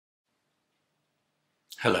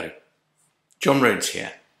Hello, John Rhodes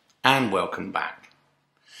here, and welcome back.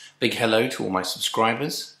 Big hello to all my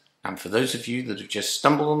subscribers, and for those of you that have just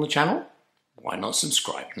stumbled on the channel, why not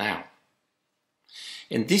subscribe now?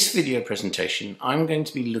 In this video presentation, I'm going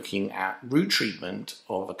to be looking at root treatment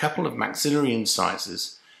of a couple of maxillary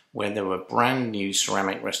incisors where there were brand new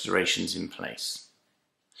ceramic restorations in place.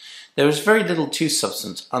 There was very little tooth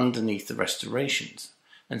substance underneath the restorations,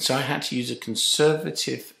 and so I had to use a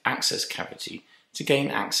conservative access cavity to gain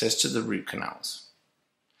access to the root canals.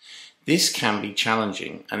 This can be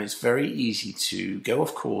challenging, and it's very easy to go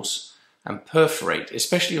off course and perforate,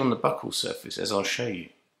 especially on the buccal surface, as I'll show you.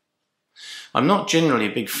 I'm not generally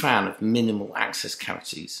a big fan of minimal access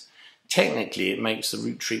cavities. Technically, it makes the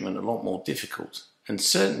root treatment a lot more difficult, and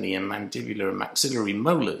certainly in mandibular and maxillary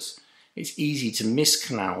molars, it's easy to miss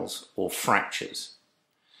canals or fractures.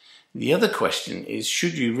 The other question is,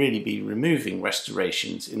 should you really be removing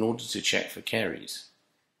restorations in order to check for caries?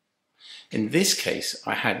 In this case,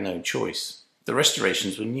 I had no choice. The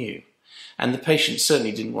restorations were new, and the patient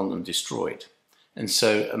certainly didn't want them destroyed, and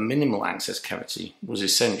so a minimal access cavity was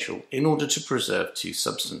essential in order to preserve tooth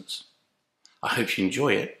substance. I hope you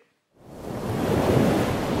enjoy it.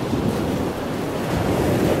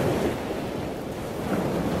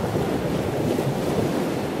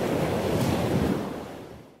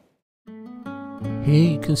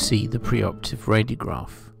 Here you can see the preoperative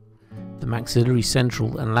radiograph. The maxillary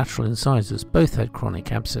central and lateral incisors both had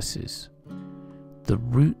chronic abscesses. The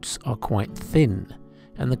roots are quite thin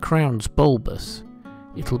and the crown's bulbous.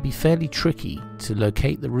 It'll be fairly tricky to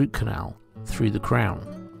locate the root canal through the crown.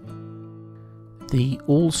 The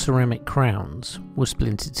all ceramic crowns were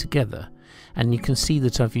splintered together, and you can see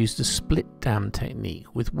that I've used a split dam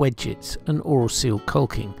technique with wedgets and oral seal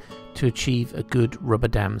caulking to achieve a good rubber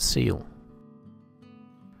dam seal.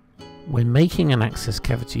 When making an access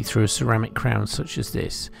cavity through a ceramic crown such as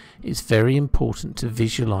this, it's very important to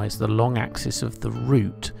visualize the long axis of the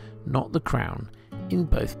root, not the crown, in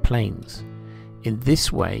both planes. In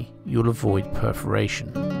this way, you'll avoid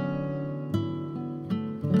perforation.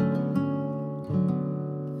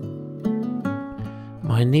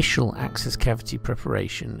 My initial access cavity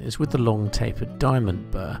preparation is with the long tapered diamond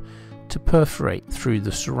burr to perforate through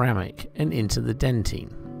the ceramic and into the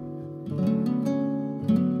dentine.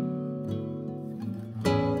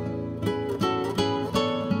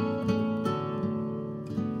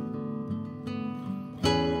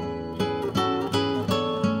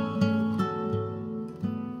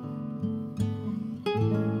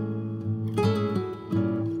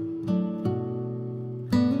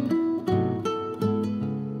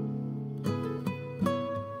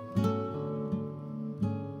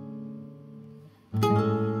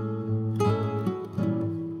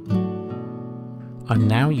 I'm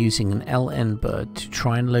now using an LN burr to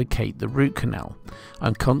try and locate the root canal.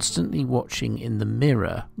 I'm constantly watching in the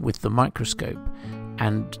mirror with the microscope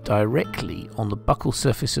and directly on the buccal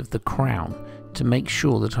surface of the crown to make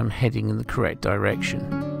sure that I'm heading in the correct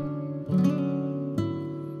direction.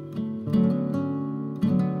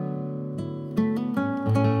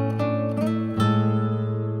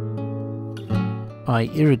 I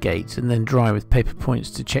irrigate and then dry with paper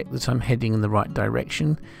points to check that I'm heading in the right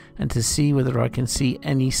direction and to see whether I can see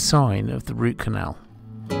any sign of the root canal.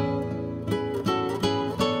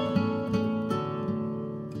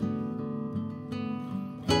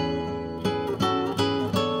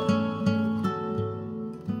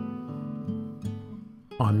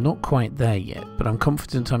 I'm not quite there yet, but I'm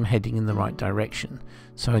confident I'm heading in the right direction,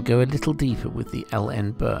 so I go a little deeper with the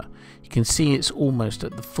LN burr. You can see it's almost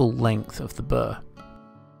at the full length of the burr.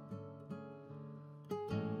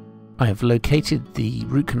 I have located the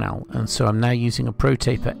root canal, and so I'm now using a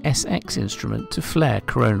ProTaper SX instrument to flare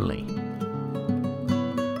coronally.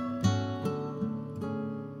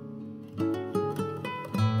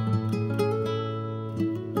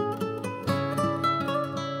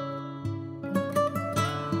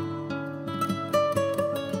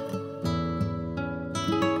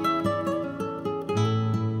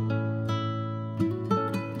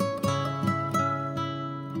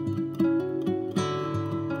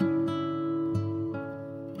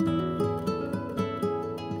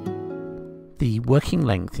 The working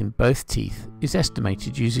length in both teeth is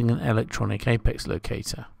estimated using an electronic apex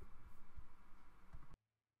locator.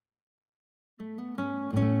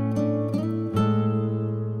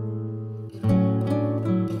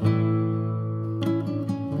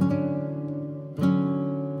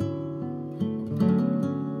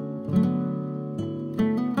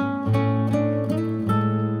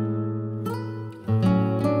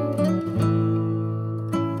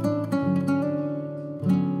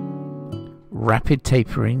 rapid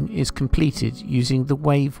tapering is completed using the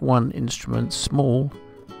Wave.One instruments small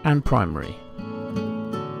and primary.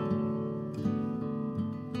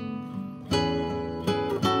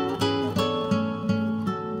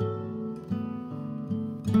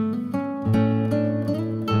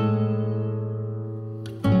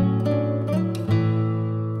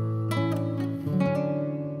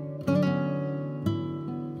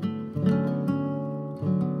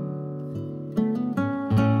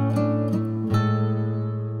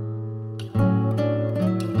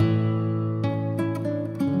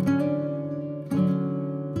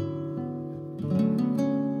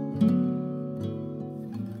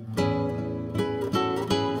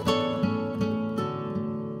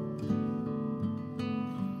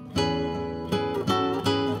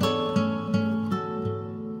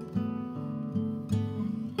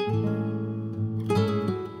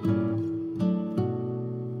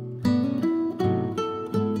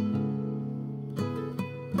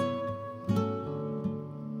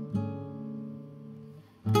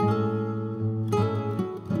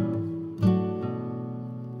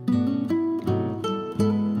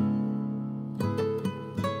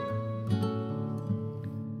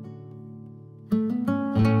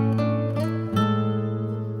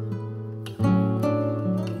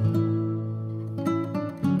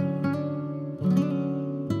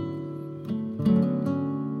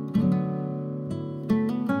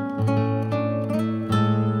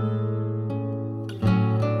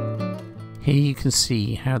 Here you can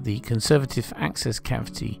see how the conservative access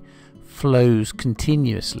cavity flows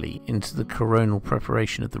continuously into the coronal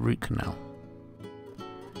preparation of the root canal.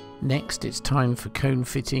 Next, it's time for cone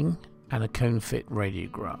fitting and a cone fit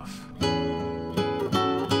radiograph.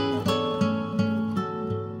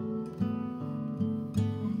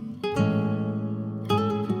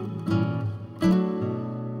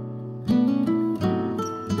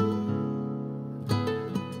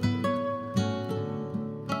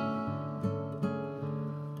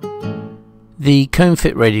 The cone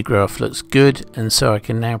fit radiograph looks good, and so I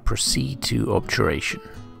can now proceed to obturation.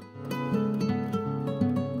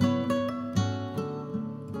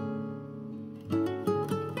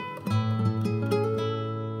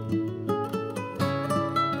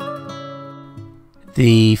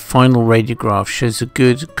 The final radiograph shows a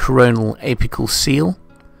good coronal apical seal,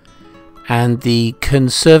 and the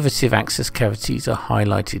conservative access cavities are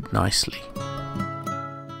highlighted nicely.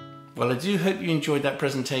 Well, I do hope you enjoyed that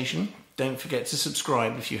presentation. Don't forget to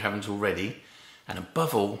subscribe if you haven't already, and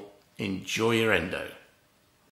above all, enjoy your endo.